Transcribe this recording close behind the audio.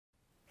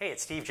Hey,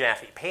 it's Steve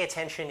Jaffe. Pay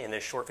attention in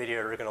this short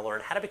video. You're going to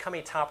learn how to become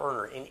a top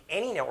earner in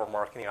any network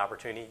marketing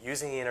opportunity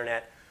using the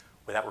internet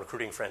without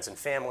recruiting friends and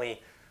family,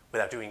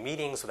 without doing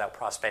meetings, without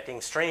prospecting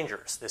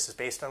strangers. This is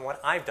based on what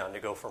I've done to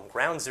go from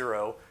ground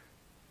zero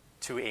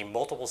to a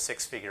multiple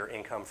six-figure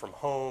income from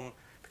home,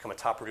 become a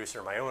top producer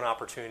in my own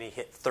opportunity,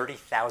 hit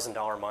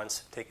 $30,000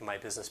 months, taking my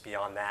business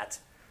beyond that.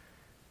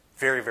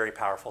 Very, very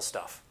powerful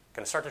stuff.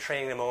 Going to start the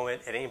training in a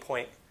moment. At any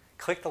point,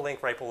 click the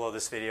link right below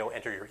this video,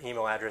 enter your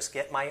email address,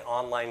 get my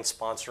online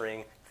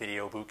sponsoring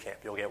video bootcamp.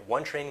 You'll get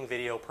one training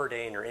video per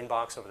day in your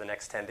inbox over the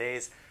next 10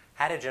 days,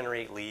 how to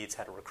generate leads,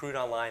 how to recruit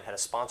online, how to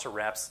sponsor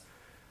reps,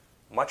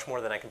 much more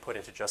than I can put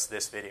into just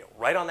this video.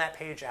 Right on that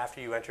page after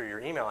you enter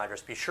your email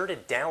address, be sure to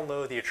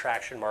download the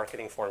Attraction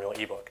Marketing Formula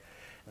ebook.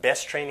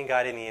 Best training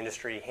guide in the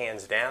industry,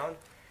 hands down,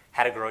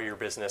 how to grow your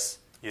business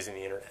using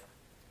the internet.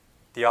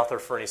 The author,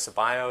 Fernie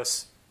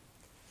Ceballos,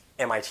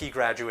 MIT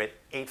graduate,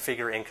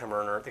 8-figure income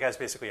earner. The guy's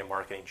basically a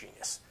marketing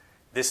genius.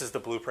 This is the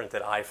blueprint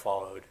that I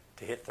followed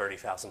to hit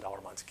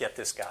 $30,000 months. Get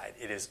this guide.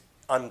 It is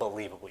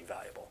unbelievably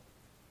valuable.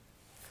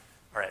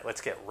 All right,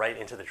 let's get right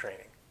into the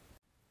training.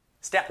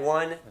 Step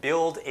 1,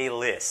 build a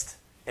list.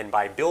 And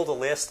by build a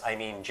list, I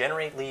mean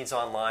generate leads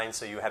online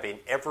so you have an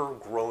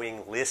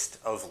ever-growing list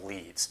of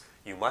leads.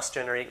 You must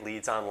generate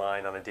leads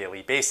online on a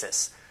daily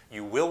basis.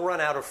 You will run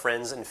out of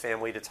friends and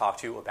family to talk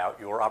to about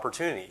your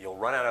opportunity. You'll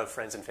run out of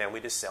friends and family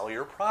to sell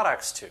your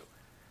products to.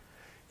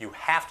 You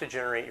have to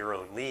generate your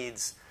own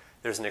leads.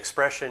 There's an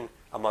expression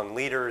among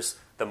leaders,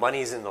 the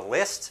money's in the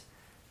list,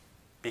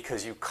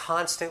 because you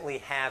constantly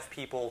have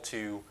people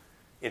to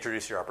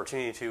introduce your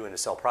opportunity to and to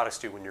sell products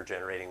to when you're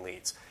generating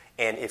leads.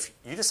 And if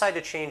you decide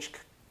to change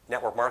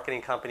network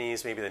marketing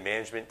companies, maybe the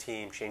management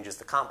team changes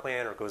the comp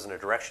plan or goes in a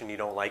direction you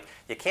don't like,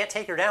 you can't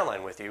take your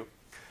downline with you.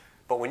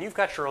 But when you've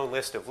got your own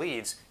list of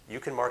leads,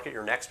 you can market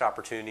your next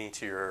opportunity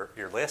to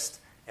your list,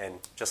 and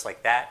just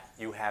like that,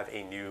 you have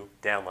a new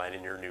downline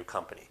in your new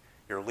company.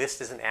 Your list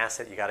is an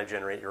asset. You got to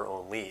generate your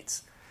own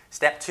leads.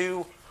 Step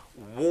 2,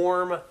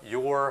 warm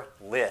your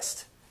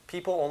list.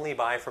 People only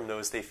buy from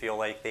those they feel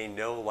like they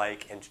know,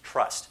 like, and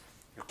trust.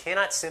 You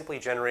cannot simply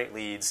generate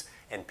leads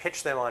and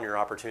pitch them on your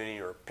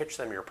opportunity or pitch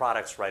them your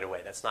products right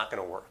away. That's not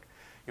going to work.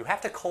 You have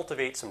to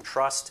cultivate some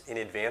trust in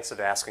advance of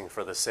asking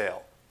for the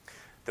sale.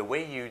 The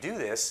way you do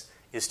this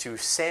is to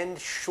send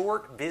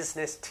short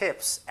business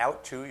tips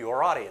out to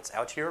your audience,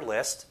 out to your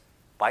list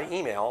by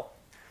email.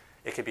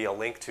 It could be a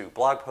link to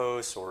blog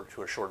posts or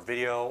to a short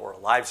video or a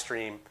live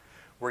stream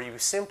where you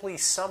simply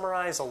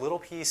summarize a little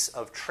piece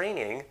of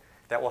training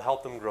that will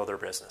help them grow their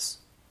business.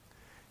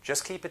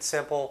 Just keep it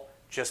simple.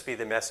 Just be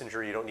the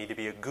messenger. You don't need to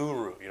be a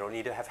guru. You don't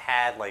need to have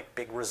had like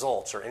big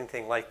results or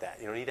anything like that.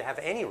 You don't need to have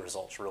any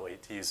results really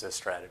to use this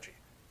strategy.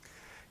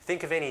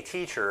 Think of any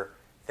teacher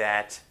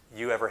that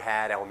you ever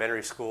had,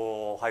 elementary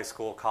school, high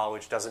school,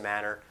 college, doesn't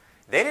matter.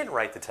 They didn't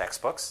write the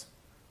textbooks.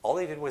 All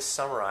they did was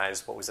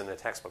summarize what was in the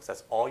textbooks.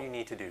 That's all you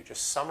need to do.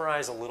 Just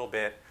summarize a little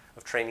bit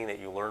of training that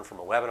you learned from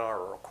a webinar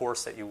or a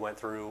course that you went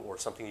through or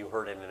something you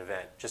heard at an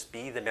event. Just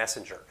be the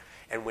messenger.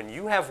 And when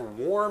you have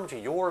warmed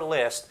your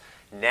list,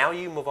 now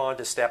you move on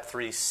to step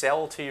 3,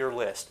 sell to your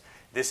list.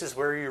 This is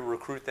where you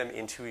recruit them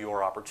into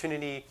your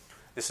opportunity.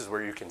 This is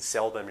where you can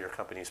sell them your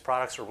company's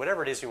products or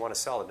whatever it is you want to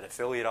sell them, an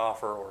affiliate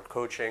offer or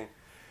coaching.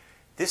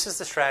 This is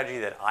the strategy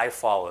that I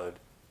followed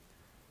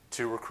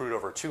to recruit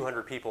over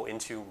 200 people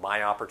into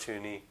my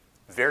opportunity.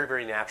 Very,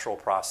 very natural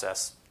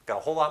process. Got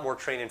a whole lot more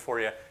training for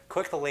you.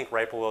 Click the link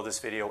right below this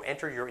video.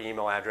 Enter your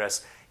email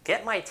address.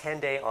 Get my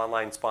 10-day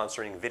online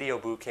sponsoring video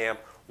bootcamp.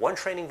 One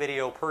training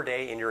video per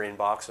day in your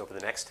inbox over the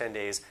next 10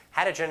 days.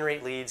 How to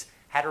generate leads,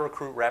 how to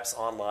recruit reps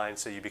online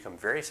so you become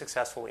very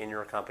successful in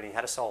your company,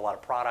 how to sell a lot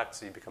of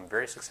products so you become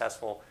very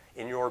successful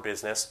in your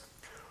business.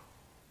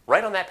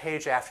 Right on that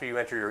page after you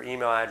enter your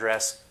email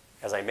address,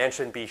 as I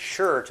mentioned, be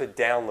sure to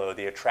download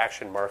the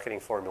Attraction Marketing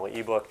Formula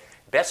ebook,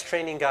 best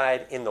training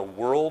guide in the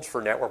world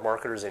for network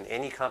marketers in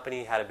any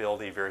company, how to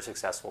build a very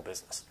successful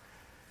business.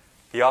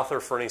 The author,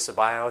 Fernie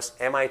Ceballos,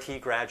 MIT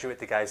graduate,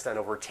 the guy's done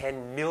over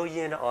 10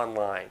 million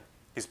online.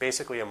 He's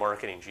basically a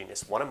marketing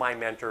genius. One of my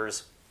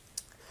mentors.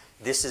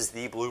 This is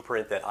the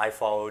blueprint that I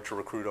followed to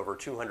recruit over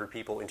 200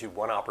 people into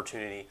one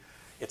opportunity.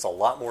 It's a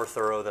lot more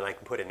thorough than I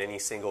can put in any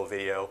single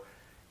video.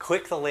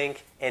 Click the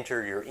link,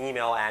 enter your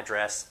email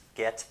address,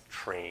 get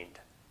trained.